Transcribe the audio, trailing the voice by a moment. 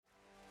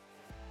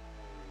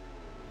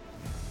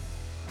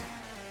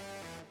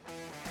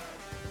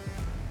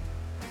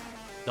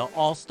The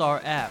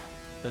All-Star app,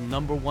 the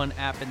number one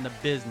app in the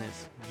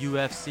business.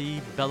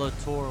 UFC,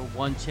 Bellator,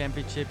 One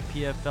Championship,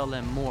 PFL,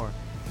 and more.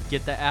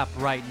 Get the app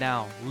right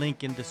now.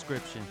 Link in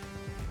description.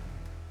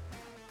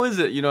 What is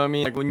it? You know what I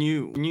mean? Like when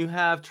you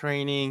have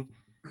training,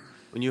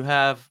 when you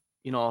have,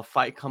 a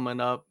fight coming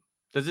up,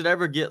 does it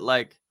ever get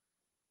like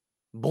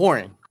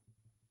boring?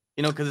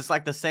 Because it's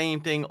like the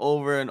same thing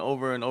over and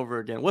over and over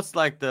again. What's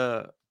like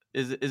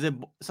is it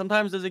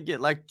sometimes does it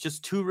get like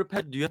just too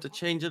repetitive? Do you have to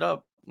change it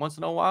up once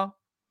in a while?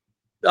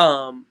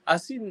 I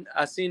seen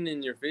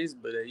in your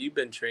Facebook that you've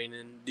been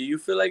training. Do you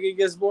feel like it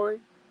gets boring?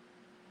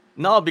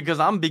 No, because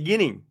I'm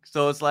beginning.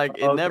 So it's like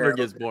it Okay, never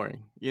gets okay.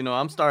 boring.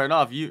 I'm starting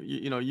off.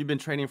 You've been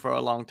training for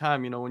a long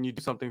time. When you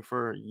do something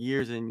for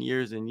years and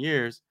years and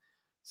years,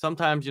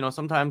 sometimes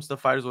the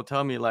fighters will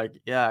tell me like,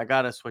 "Yeah, I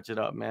got to switch it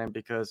up, man,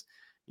 because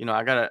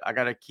I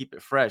got to keep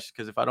it fresh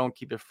because if I don't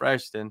keep it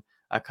fresh, then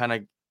I kind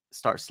of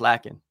start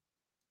slacking."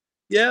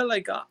 Yeah,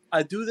 like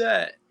I do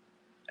that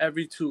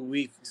every 2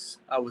 weeks.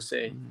 I would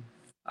say Mhm.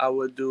 I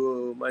would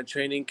do my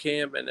training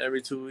camp, and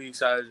every 2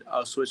 weeks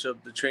I'll switch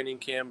up the training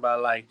camp by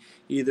like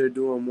either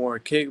doing more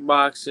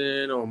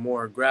kickboxing or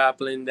more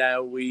grappling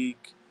that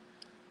week,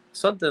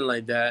 something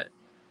like that.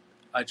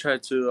 I try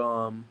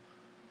to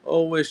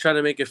always try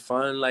to make it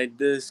fun. Like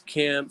this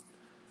camp,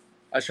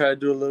 I try to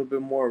do a little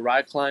bit more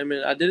rock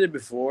climbing. I did it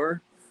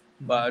before,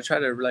 but Mhm. I try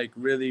to like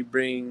really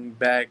bring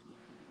back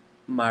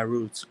my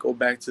roots, go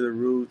back to the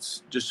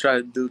roots, just try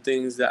to do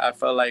things that I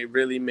felt like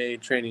really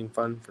made training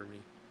fun for me,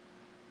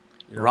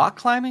 you know? Rock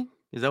climbing?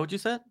 Is that what you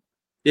said?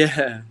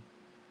 Yeah.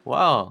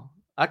 Wow.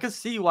 I could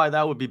see why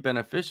that would be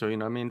beneficial,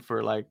 I mean,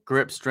 for like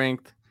grip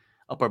strength,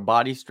 upper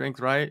body strength,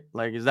 right?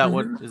 Like is that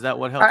what hmm is that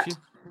what I helps you?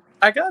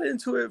 I got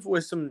into it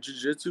with some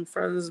jiu-jitsu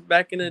friends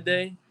back in the Mhm.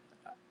 day,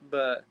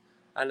 but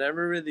I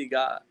never really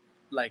got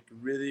like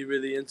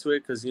really into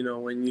it because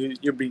when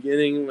you're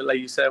beginning like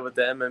you said with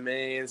the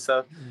MMA and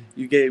stuff, Yeah.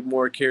 you get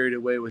more carried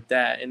away with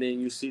that, and then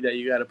you see that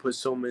you got to put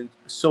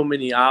so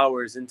many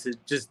hours into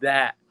just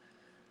that.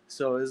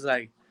 So it's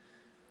like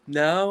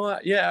now,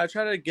 yeah, I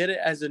try to get it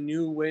as a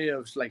new way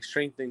of like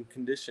strength and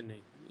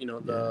conditioning.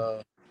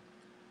 Yeah.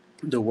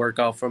 The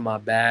workout for my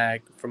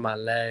back, for my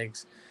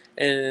legs,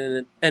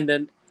 and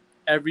then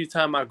every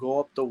time I go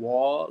up the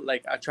wall,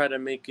 like I try to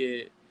make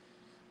it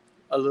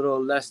a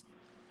little less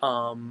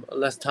time.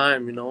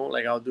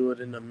 Like I'll do it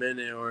in a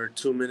minute or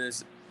 2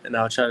 minutes, and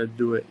I'll try to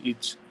do it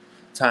each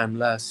time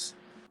less.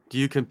 Do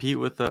you compete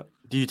with the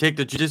do you take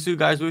the jiu-jitsu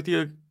guys with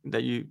you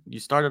that you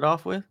started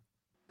off with?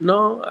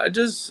 No, I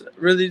just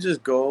really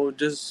just go,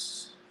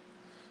 just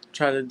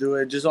try to do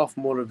it just off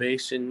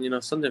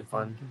motivation. Something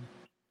fun.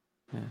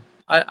 Mhm. Yeah.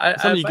 I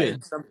Something you get.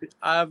 invite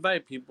I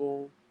invite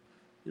people.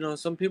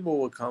 Some people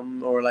will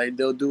come or like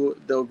they'll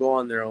go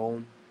on their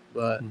own,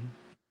 but Mhm.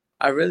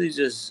 I really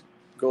just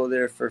go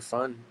there for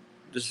fun,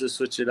 just to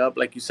switch it up.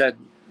 Like you said,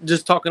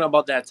 just talking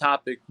about that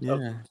topic of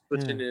Yeah,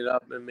 switching yeah, it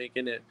up and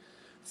making it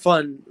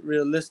fun,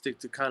 realistic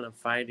to kind of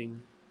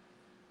fighting,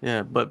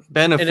 yeah, but and it's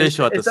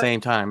beneficial at the it's a, same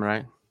time,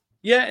 right?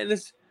 yeah, and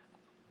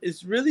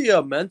it's really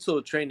a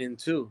mental training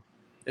too.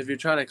 If you're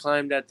trying to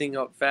climb that thing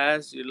up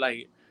fast,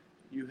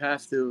 you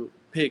have to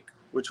pick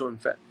which one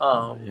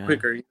Oh, yeah.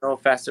 quicker,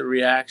 faster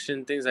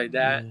reaction, things like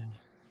that. Yeah.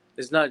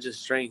 It's not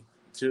just strength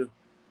too.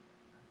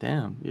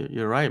 Damn,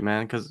 you're right,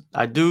 man. Because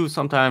I do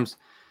sometimes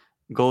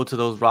go to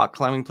those rock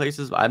climbing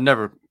places, but I've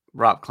never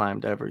rock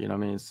climbed ever, you know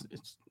what I mean?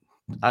 It's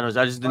I don't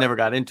I just never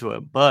got into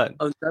it, but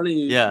I'm telling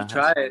you, you yeah,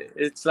 try it.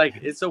 It's like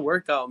it's a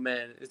workout,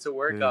 man. It's a yeah.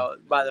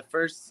 workout. By the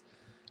first,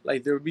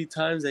 like there will be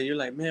times that you're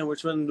like, man,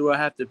 which one do I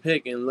have to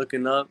pick? And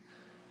looking up,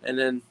 and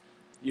then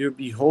you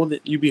be holding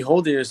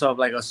yourself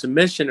like a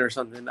submission or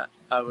something.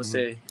 I would Mhm.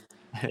 say,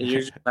 and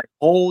you're just like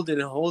holding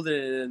and holding,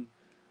 it,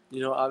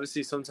 and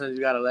obviously sometimes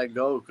you gotta let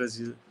go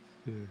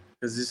Yeah.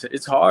 because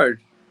it's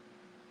hard.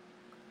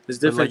 There's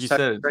But different like you types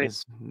of said, training.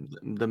 it's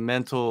the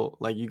mental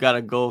like, you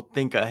gotta go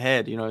think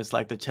ahead, it's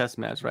like the chess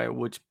match, right?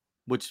 Which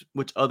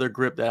other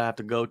grip that I have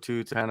to go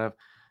to kind of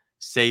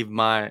save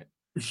my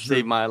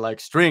like,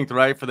 strength,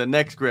 right, for the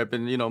next grip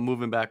and,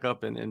 moving back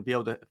up and be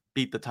able to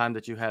beat the time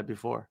that you had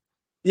before.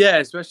 Yeah,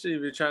 especially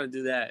if you're trying to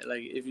do that.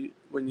 Like if you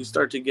when you Mhm.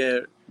 start to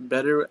get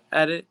better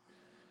at it,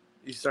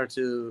 you start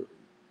to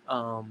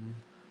um,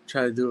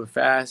 try to do it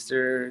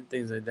faster,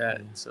 things like that.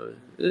 Yeah. So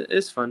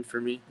it's fun for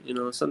me,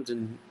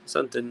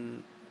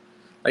 something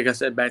like I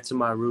said, back to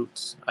my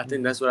roots. I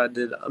think Yeah. that's what I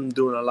did. I'm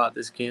doing a lot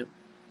this camp.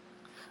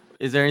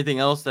 Is there anything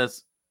else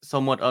that's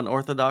somewhat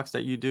unorthodox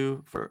that you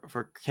do for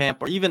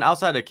camp or even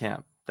outside of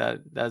camp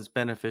that's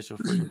beneficial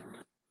for you?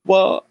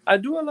 Well, I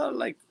do a lot of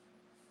like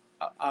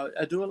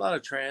I do a lot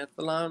of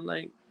triathlon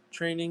like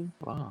training.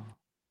 Wow.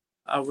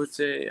 I would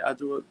say I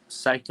do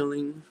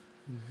cycling,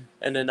 Mhm.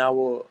 and then I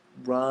will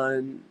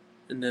run,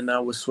 and then I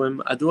will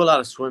swim. I do a lot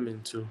of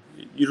swimming too.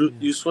 Yeah.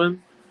 You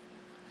swim?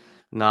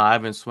 No, I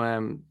haven't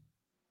swam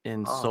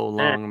in Oh so man,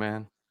 long,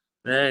 man.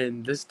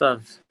 man, this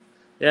stuff.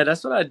 Yeah,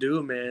 that's what I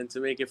do, man, to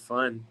make it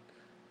fun.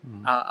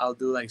 Mhm. I'll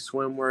do like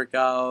swim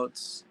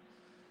workouts,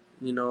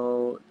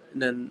 and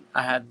then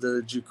I have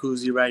the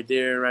jacuzzi right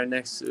there, right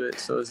next to it.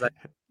 So it's like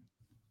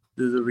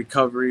do the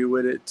recovery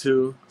with it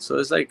too. So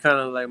it's like kind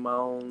of like my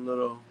own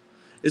little.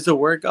 It's a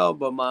workout,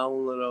 but my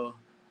own little,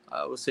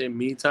 I would say,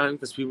 me time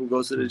because people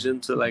go to the Mhm. gym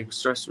to like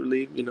stress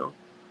relief.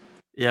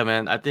 Yeah,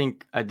 man. I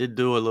think I did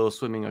do a little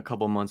swimming a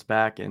couple months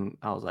back, and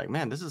I was like,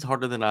 man, this is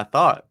harder than I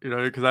thought.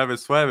 Because I haven't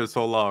swam in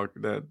so long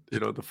that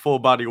the full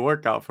body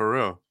workout for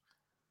real.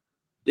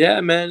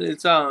 Yeah, man.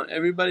 It's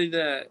everybody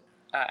that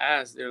I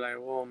asked, they're like,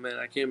 "Whoa, man,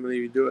 I can't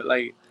believe you do it."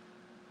 Like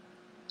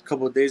a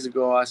couple of days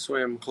ago, I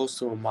swam close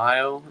to a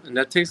mile, and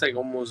that takes like Mhm.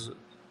 almost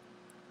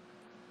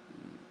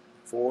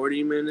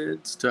 40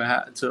 minutes to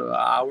an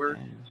hour.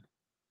 Dang.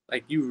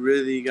 Like you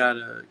really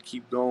gotta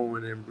keep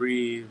going and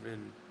breathe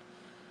and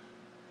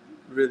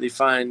really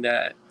find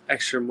that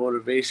extra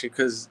motivation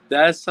because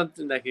that's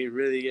something that can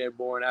really get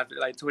boring after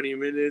like 20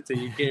 minutes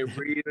and you can't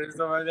breathe and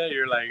stuff like that.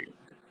 You're like,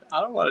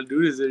 I don't want to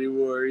do this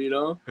anymore.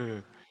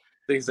 Uh,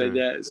 Things like uh,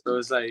 that. So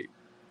it's like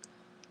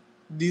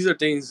these are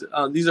things.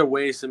 These are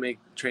ways to make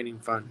training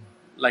fun.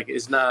 Like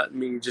it's not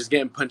me just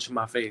getting punched in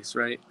my face,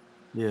 right?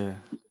 Yeah,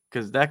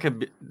 because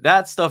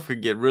that stuff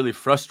could get really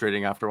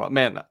frustrating after a while.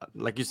 Man,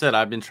 like you said,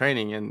 I've been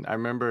training, and I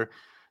remember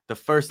the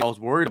first thing I was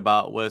worried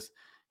about was,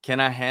 can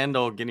I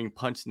handle getting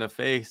punched in the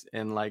face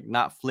and like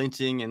not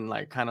flinching and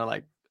like kind of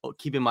like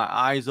keeping my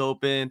eyes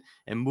open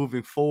and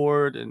moving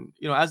forward. And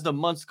as the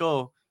months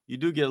go, you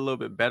do get a little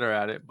bit better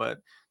at it.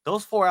 But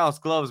those 4 ounce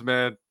gloves,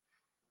 man,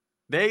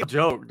 they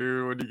joke,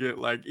 dude. When you get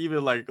like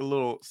even like a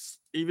little,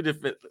 even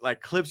if it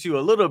like clips you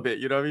a little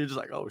bit, what I mean, you're just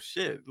like, oh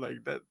shit,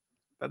 like that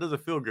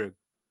doesn't feel good.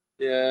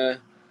 Yeah,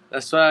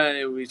 that's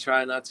why we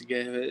try not to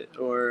get hit.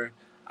 Or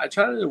I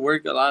try to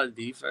work a lot of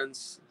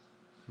defense.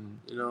 Mm.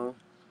 You know,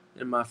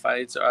 in my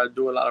fights, or I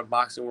do a lot of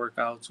boxing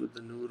workouts with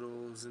the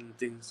noodles and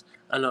things.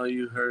 I know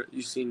you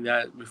seen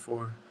that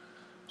before.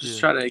 Just Yeah.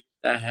 try to get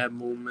that head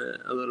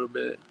movement a little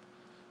bit.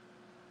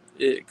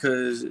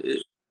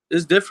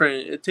 It's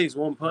different. It takes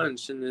one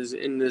punch, and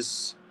in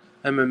this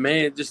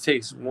MMA, it just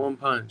takes Mm. one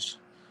punch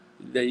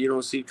that you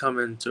don't see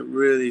coming to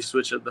really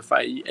switch up the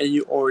fight. And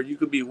you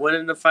could be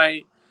winning the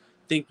fight,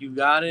 think you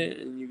got it,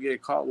 and you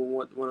get caught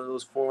with one of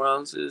those 4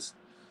 ounces,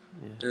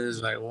 Yeah. and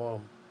it's like,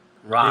 whoa,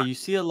 Yeah, rock. you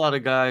see a lot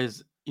of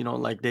guys,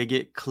 like they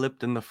get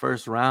clipped in the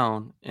first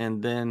round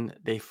and then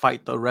they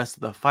fight the rest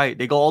of the fight.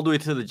 They go all the way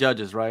to the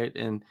judges, right?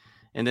 And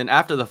then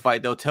after the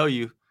fight, they'll tell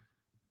you,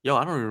 "Yo,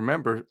 I don't even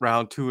remember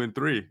round 2 and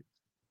 3.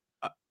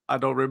 I, I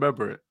don't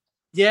remember it."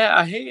 Yeah,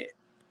 I hate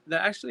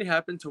that. Actually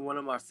happened to one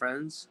of my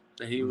friends.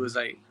 And he Mhm. was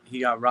like, he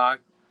got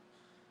rocked,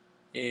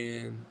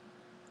 and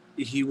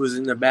he was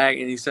in the back,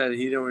 and he said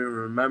he don't even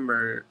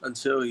remember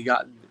until he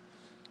got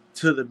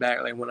to the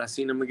back. Like when I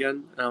seen him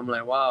again, and I'm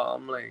like, wow.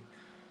 I'm like,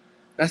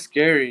 that's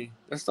scary.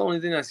 That's the only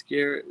thing that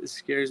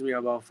scares me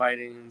about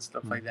fighting and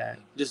stuff Mhm. like that.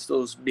 Just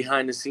those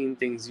behind the scene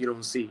things you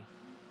don't see,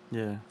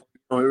 Yeah.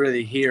 don't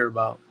really hear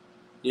about.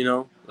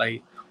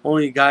 Like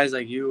only guys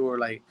like you or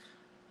like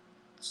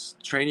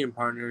training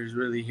partners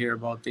really hear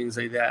about things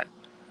like that,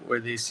 where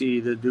they see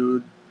the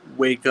dude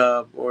wake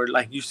up, or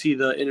like you see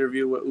the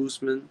interview with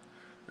Usman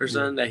or Yeah.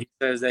 something that he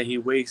says that he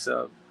wakes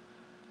up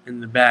in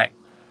the back.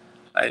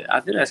 I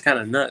think that's kind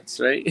of nuts,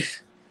 right?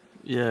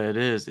 Yeah, it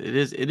is. It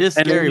is And then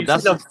scary. you see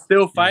That's them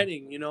still yeah.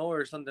 fighting,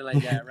 or something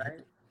like that, right?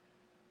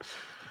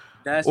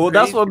 That's Well,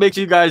 that's crazy. what makes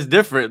you guys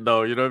different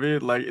though, you know what I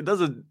mean? Like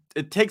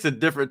it takes a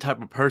different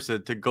type of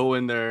person to go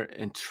in there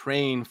and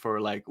train for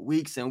like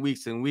weeks and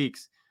weeks and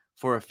weeks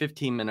for a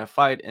 15-minute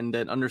fight and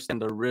then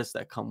understand the risks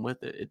that come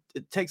with it.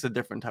 It takes a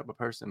different type of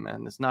person,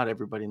 man. It's not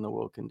everybody in the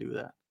world can do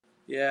that.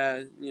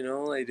 Yeah,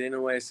 like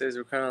Dana White says,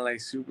 we're kind of like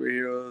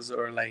superheroes,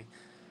 or like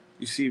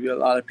you see a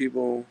lot of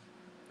people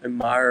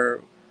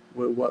admire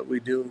with what we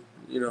do.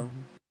 Mhm.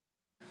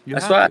 You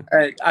That's have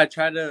why to. I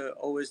try to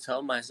always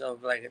tell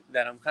myself like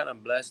that I'm kind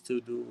of blessed to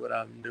do what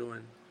I'm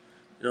doing.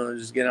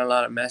 Just getting a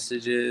lot of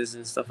messages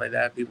and stuff like Mhm.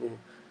 that. People,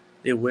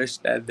 they wish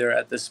that they're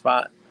at the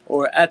spot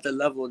or at the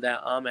level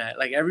that I'm at.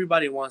 Like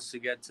everybody wants to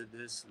get to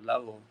this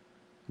level,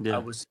 I Yeah.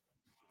 was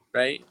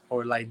right,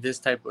 or like this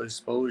type of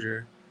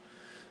exposure.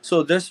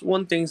 So there's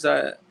one things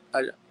that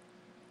I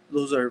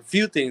those are a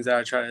few things that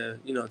I try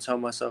to tell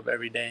myself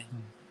every day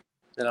Mm.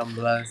 that I'm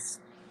blessed.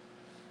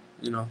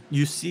 You know.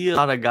 You see a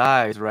lot of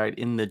guys, right,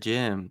 in the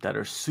gym that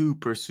are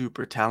super,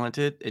 super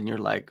talented, and you're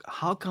like,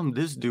 how come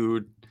this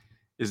dude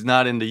is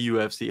not in the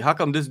UFC? How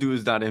come this dude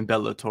is not in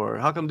Bellator?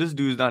 How come this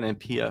dude is not in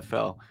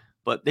PFL?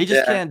 But they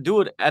just Yeah. can't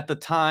do it at the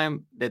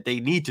time that they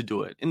need to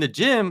do it. In the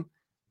gym,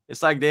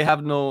 it's like they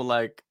have no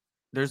like,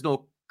 there's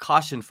no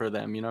caution for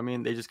them. You know what I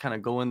mean? They just kind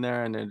of go in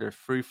there and then they're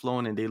free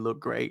flowing and they look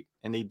great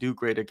and they do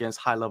great against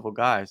high level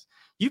guys.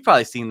 You've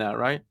probably seen that,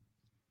 right?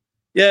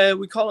 Yeah,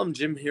 we call them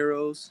gym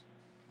heroes.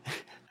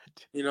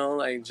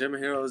 Like gym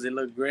heroes, they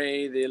look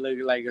great. They look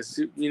like a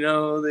suit. They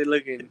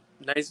looking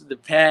nice with the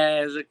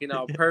pads, looking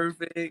all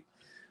perfect.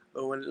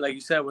 But when, like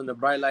you said, when the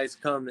bright lights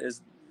come,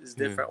 is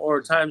Yeah. different.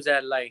 Or times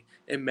that like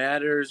it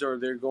matters, or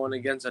they're going Mhm.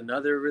 against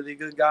another really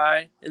good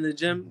guy in the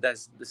gym Mhm.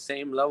 that's the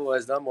same level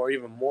as them, or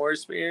even more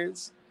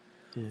experienced.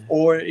 Yeah.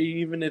 Or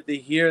even if they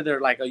hear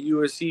they're like a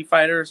UFC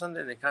fighter or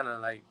something, they kind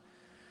of like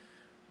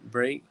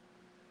break.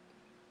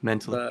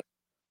 Mentally. But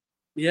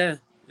Yeah,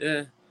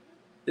 yeah.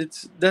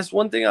 That's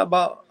one thing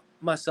about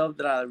myself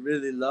that I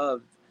really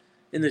love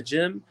in the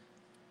gym.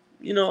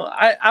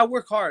 I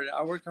work hard.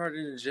 I work hard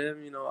in the gym.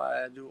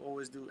 I do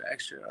always do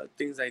extra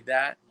things like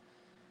that.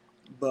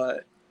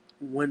 But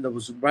when there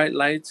was bright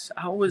lights,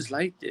 I always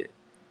liked it.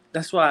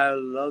 That's what I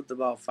loved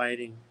about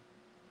fighting.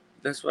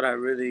 That's what I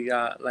really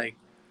got. Like,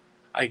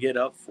 I get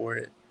up for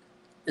it.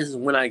 Is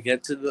when I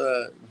get to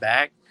the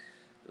back,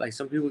 like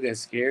some people get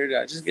scared.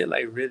 I just get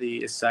like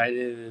really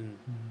excited and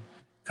Mhm.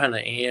 kind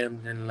of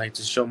amped and like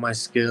to show my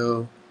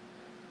skill,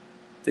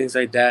 things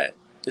like that.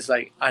 It's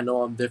like I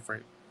know I'm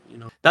different.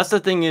 That's the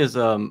thing is,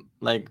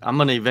 like I'm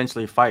gonna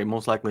eventually fight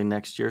most likely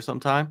next year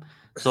sometime.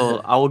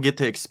 So I will get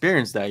to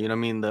experience that. You know what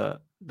I mean?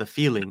 The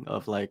feeling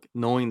of like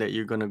knowing that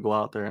you're gonna go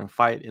out there and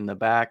fight in the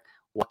back,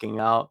 walking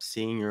out,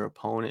 seeing your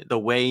opponent, the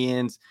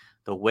weigh-ins,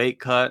 the weight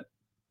cut,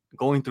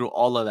 going through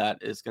all of that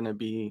is gonna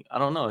be, I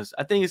don't know.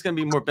 I think it's gonna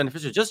be more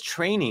beneficial. Just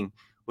training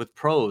with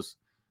pros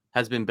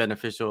has been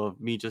beneficial of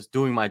me just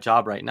doing my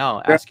job right now,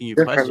 You're on asking you a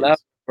different level,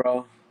 questions.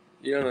 bro.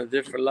 You're on a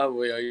different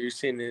level. You're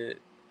seeing it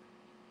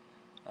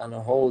on a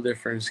whole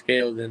different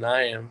scale than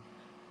I am.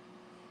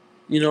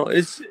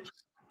 It's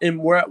and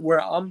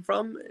where I'm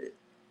from,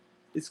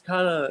 it's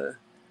kind of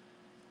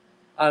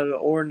out of the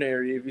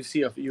ordinary if you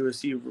see a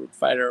UFC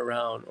fighter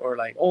around, or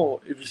like,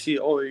 oh, if you see,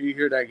 oh, you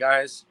hear that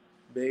guy's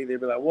big, they'd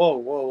be like, whoa,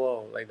 whoa,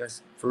 whoa, like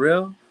that's for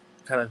real,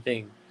 kind of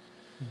thing.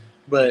 Mhm.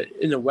 But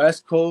in the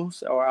West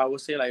Coast, or I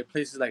would say like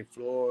places like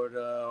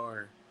Florida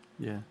or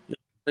Yeah.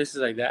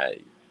 places like that,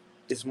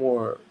 it's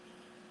more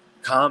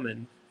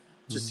common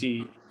to Mhm.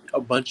 see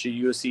a bunch of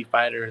UFC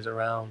fighters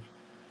around.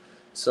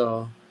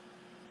 So,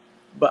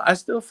 but I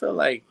still feel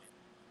like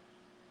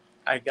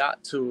I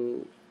got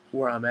to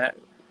where I'm at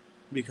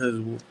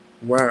because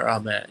where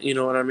I'm at. You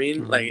know what I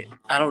mean? Right. Like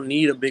I don't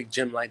need a big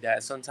gym like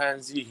that.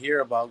 Sometimes you hear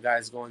about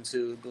guys going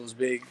to those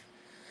big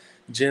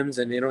gyms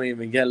and they don't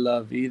even get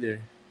love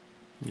either.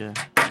 Yeah.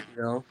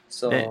 They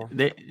So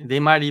they they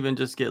might even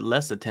just get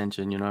less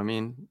attention, you know what I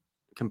mean,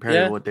 compared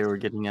to yeah, what they were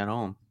getting at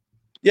home.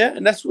 yeah,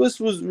 and that's what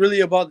was really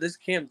about this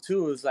camp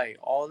too. Is like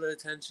all the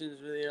attention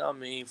is really on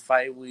me.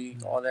 Fight week,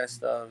 Mhm. all that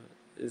stuff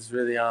is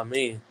really on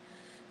me.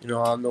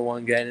 I'm the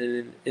one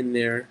getting in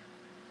there.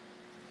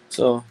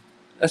 So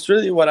that's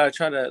really what I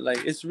try to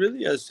like. It's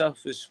really a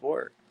selfish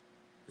sport.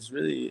 It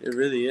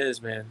really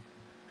is, man.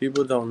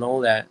 People don't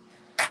know that,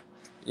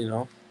 you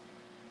know,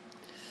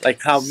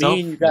 like how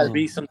mean you gotta Yeah.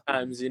 be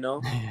sometimes.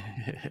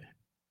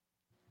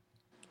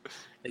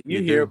 Like, You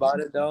you hear do. about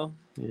it though.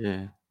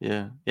 Yeah,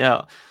 yeah,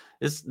 yeah.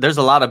 There's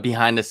a lot of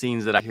behind the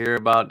scenes that I hear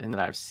about and that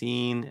I've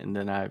seen and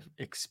then I've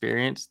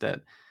experienced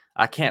that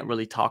I can't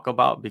really talk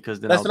about because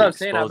then That's I'll what be I'm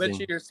saying. I bet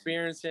exposing. you're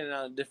experiencing it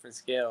on a different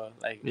scale,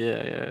 like Yeah,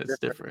 yeah, it's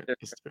different, different.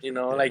 It's different.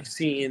 different. Like Yeah.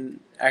 seeing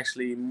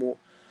actually more,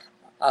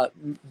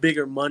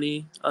 bigger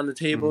money on the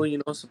table.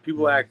 Mhm, So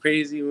people mhm, act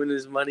crazy when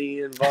there's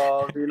money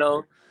involved.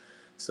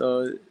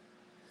 So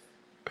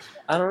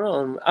I don't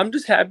know. I'm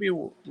just happy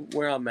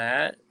where I'm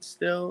at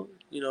still.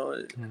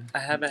 mhm, I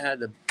haven't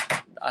had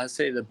I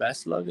say the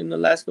best luck in the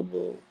last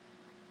couple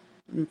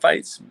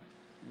fights,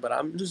 but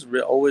I'm just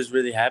always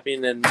really happy.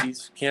 And then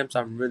these camps,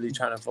 I'm really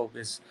trying to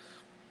focus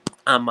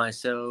on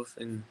myself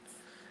and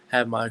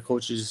have my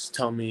coaches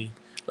tell me,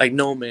 like,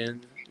 no,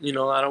 man, I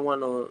don't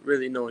want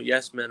no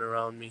yes men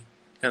around me,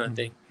 kind of mhm.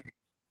 thing.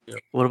 You know?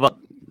 What about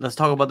let's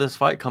talk about this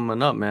fight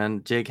coming up,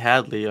 man. Jake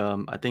Hadley.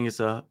 I think it's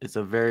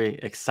a very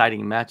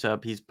exciting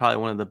matchup. He's probably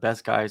one of the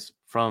best guys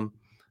from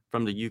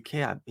the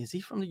UK. Is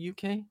he from the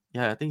UK?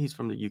 Yeah, I think he's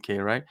from the UK,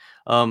 right?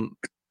 Um,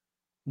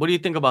 what do you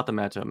think about the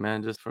matchup,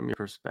 man? Just from your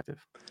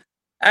perspective.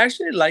 I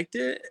actually liked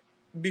it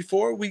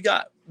before we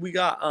got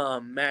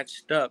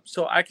matched up,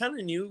 so I kind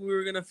of knew we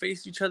were gonna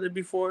face each other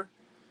before.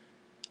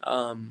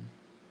 Um,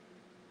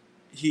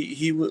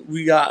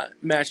 we got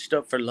matched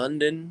up for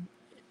London,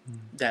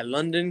 Mm, that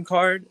London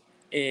card,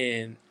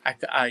 and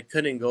I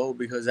couldn't go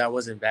because I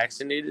wasn't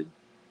vaccinated,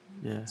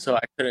 yeah. so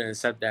I couldn't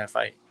accept that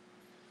fight.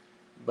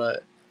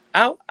 But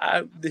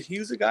he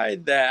was a guy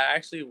that I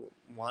actually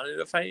wanted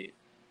to fight.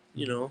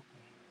 You Mhm, know,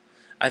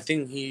 I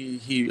think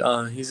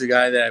he's a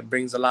guy that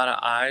brings a lot of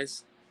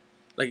eyes.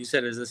 Like you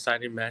said, it's a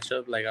exciting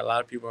matchup. Like a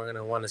lot of people are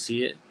gonna want to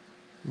see it.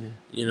 yeah.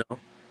 You know,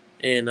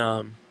 and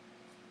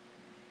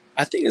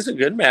I think it's a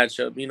good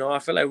matchup. I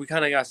feel like we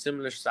kind of got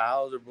similar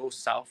styles. We're both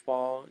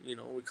southpaw.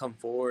 We come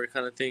forward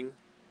kind of thing.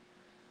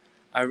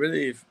 I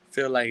really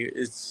feel like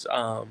it's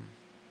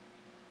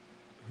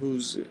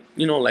who's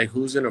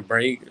gonna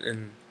break,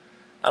 and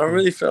I don't Mm.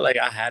 really feel like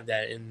I have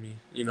that in me.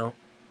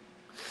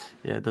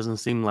 Yeah, it doesn't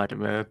seem like it,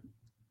 man.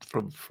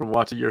 From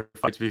watching your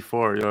fights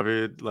before, you know what I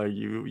mean? Like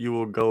you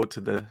will go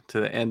to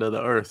the end of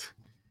the earth.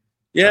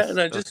 Yeah, and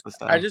That's the I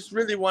style. just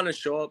really want to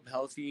show up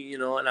healthy,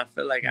 and I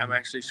feel like I'm Mhm,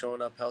 actually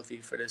showing up healthy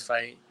for this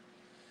fight.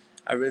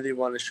 I really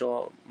want to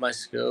show up my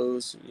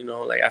skills,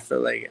 like I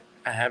feel like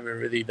I haven't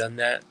really done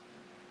that,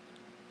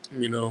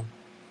 you know.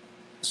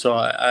 So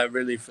I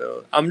really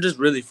feel I'm just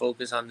really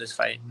focused on this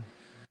fight. mhm,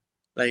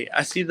 Like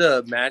I see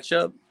the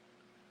matchup,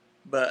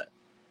 but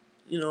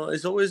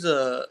it's always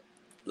a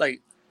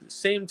like.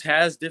 same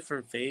Taz,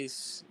 different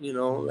face.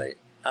 Like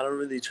I don't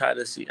really try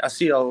to see. I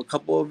see a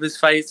couple of his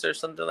fights or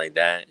something like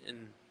that,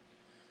 and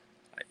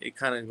it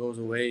kind of goes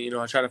away.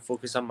 I try to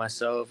focus on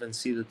myself and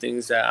see the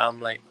things that I'm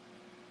like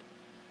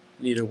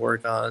need to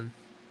work on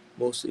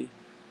mostly.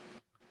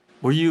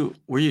 Were you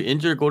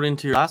injured going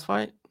into your last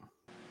fight?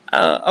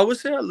 I would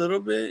say a little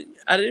bit.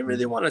 I didn't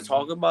really Mhm. want to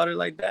talk about it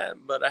like that,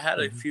 but I had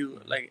a Mhm.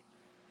 few. Like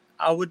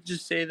I would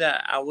just say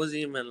that I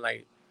wasn't even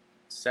like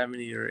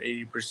 70 or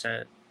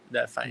 80%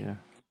 that fight. Yeah.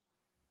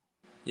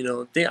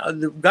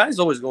 The guys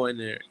always go in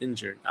there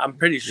injured. I'm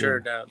pretty Yeah.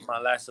 sure that my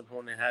last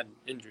opponent had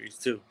injuries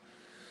too,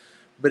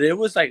 but it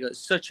was like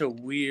such a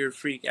weird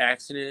freak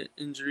accident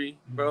injury,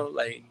 bro. Mhm.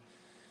 Like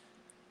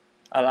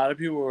a lot of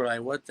people were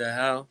like, "What the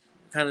hell?"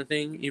 kind of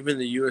thing. Even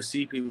the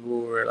UFC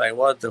people were like,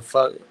 "What the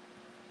fuck?"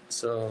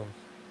 So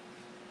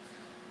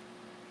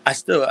I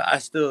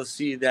still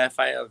see that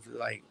fight of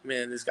like,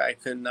 man, this guy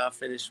could not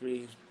finish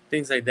me,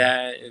 things like Mhm.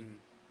 that, and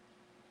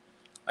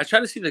I try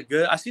to see the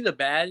good. I see the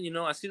bad,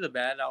 I see the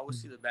bad. I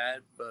always see Mhm. the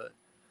bad, but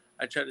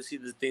I try to see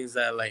the things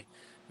that like,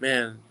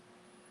 man,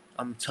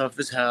 I'm tough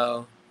as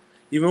hell.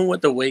 Even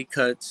with the weight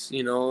cuts,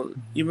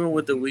 Mhm. even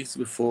with the weeks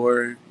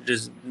before,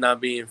 just not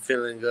being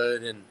feeling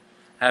good and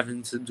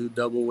having to do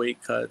double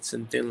weight cuts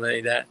and things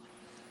like that.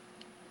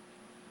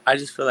 I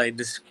just feel like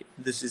this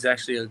is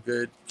actually a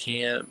good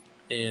camp,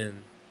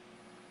 and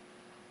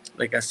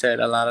like I said,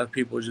 a lot of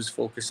people just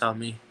focus on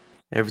me.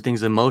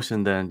 Everything's in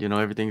motion then,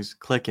 everything's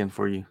clicking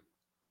for you.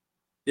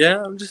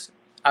 Yeah,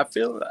 I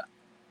feel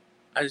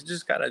I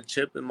just got a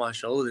chip in my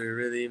shoulder,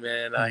 really,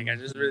 man. Like I Mhm.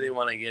 just really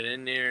want to get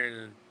in there,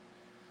 and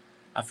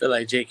I feel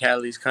like Jake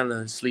Hadley's kind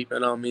of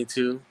sleeping on me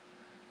too.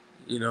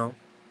 You know,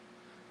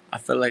 I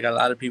feel like a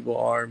lot of people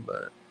are,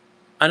 but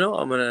I know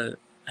I'm gonna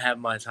have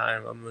my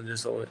time.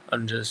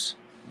 I'm just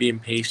being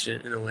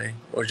patient in a way,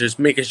 or just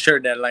making sure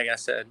that, like I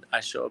said, I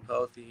show up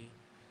healthy.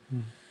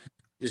 Mhm.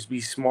 Just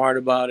be smart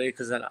about it,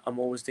 because I'm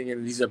always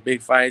thinking these are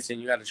big fights and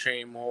you got to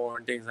train more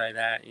and things like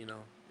that.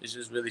 It's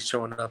just really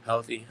showing up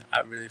healthy. I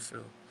really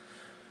feel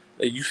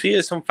like you see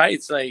it some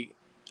fights. Like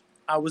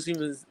I was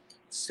even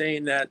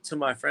saying that to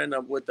my friend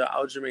up with the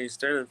Aljamain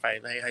Sterling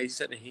fight. Like how he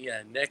said that he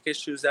had neck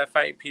issues that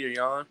fight, Peter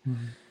Yan, Mhm.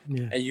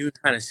 Yeah. and you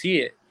kind of see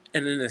it.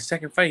 And then the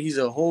second fight, he's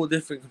a whole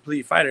different,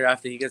 complete fighter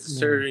after he gets the Yeah.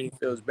 surgery. He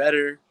feels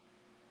better.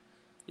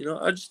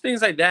 Just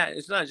things like that.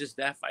 It's not just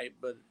that fight,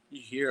 but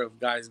you hear of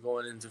guys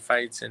going into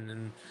fights and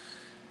then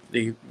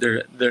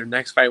their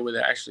next fight where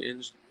they're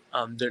actually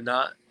they're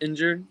not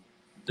injured.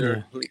 They're a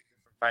Yeah. completely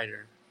different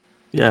fighter.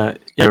 Yeah,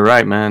 you're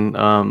right, man.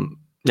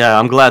 Yeah,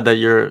 I'm glad that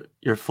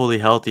you're fully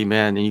healthy,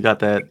 man, and you got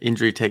that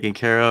injury taken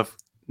care of.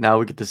 Now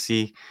we get to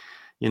see,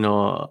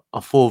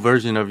 a full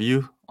version of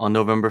you on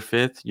November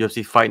 5th,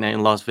 UFC Fight Night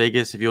in Las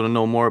Vegas. If you want to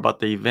know more about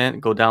the event,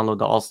 go download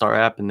the All Star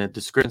app in the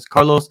description.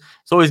 Carlos,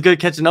 it's always good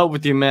catching up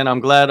with you, man. I'm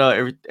glad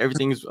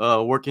everything's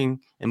working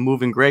and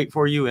moving great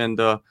for you, and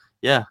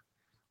yeah,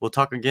 we'll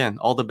talk again.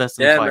 All the best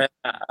in the Yeah, fight.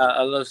 man.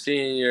 I love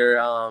seeing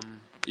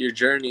your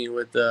journey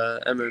with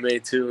the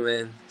MMA too,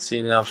 man.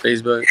 Seeing it on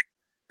Facebook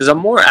because I'm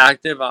more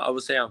active. I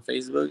would say on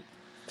Facebook,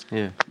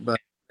 Yeah, but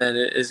and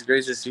it's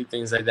great to see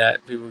things like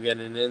that. People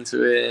getting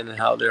into it and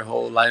how their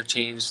whole life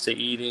changed to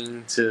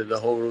eating to the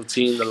whole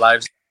routine, the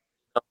lifestyle,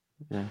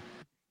 yeah,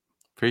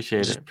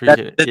 appreciate it, just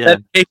appreciate it. that Yeah.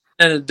 dedication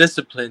and a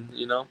discipline.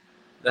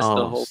 That's the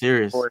Oh, whole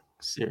serious, point.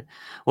 serious.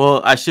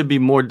 Well, I should be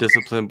more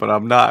disciplined, but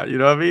I'm not. You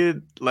know what I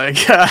mean? Like,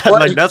 Well,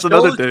 like it that's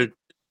another shows you. thing.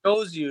 It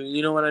shows you.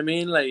 You know what I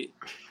mean? Like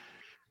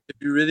if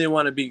you really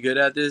want to be good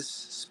at this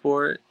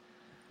sport,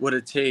 what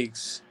it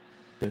takes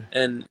Yeah,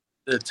 and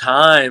the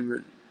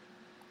time,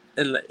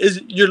 and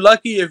is you're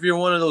lucky if you're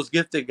one of those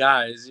gifted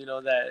guys,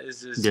 that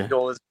is just yeah,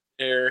 going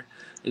there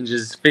and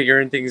just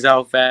figuring things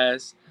out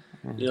fast.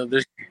 yeah.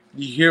 There's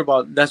you hear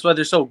about that's why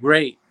they're so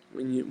great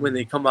when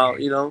they Mhm. come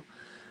out,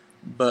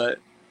 but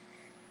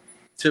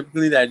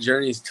typically that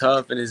journey is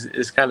tough and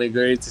it's kind of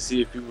great to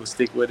see if people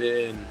stick with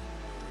it and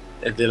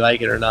if they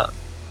like it or not.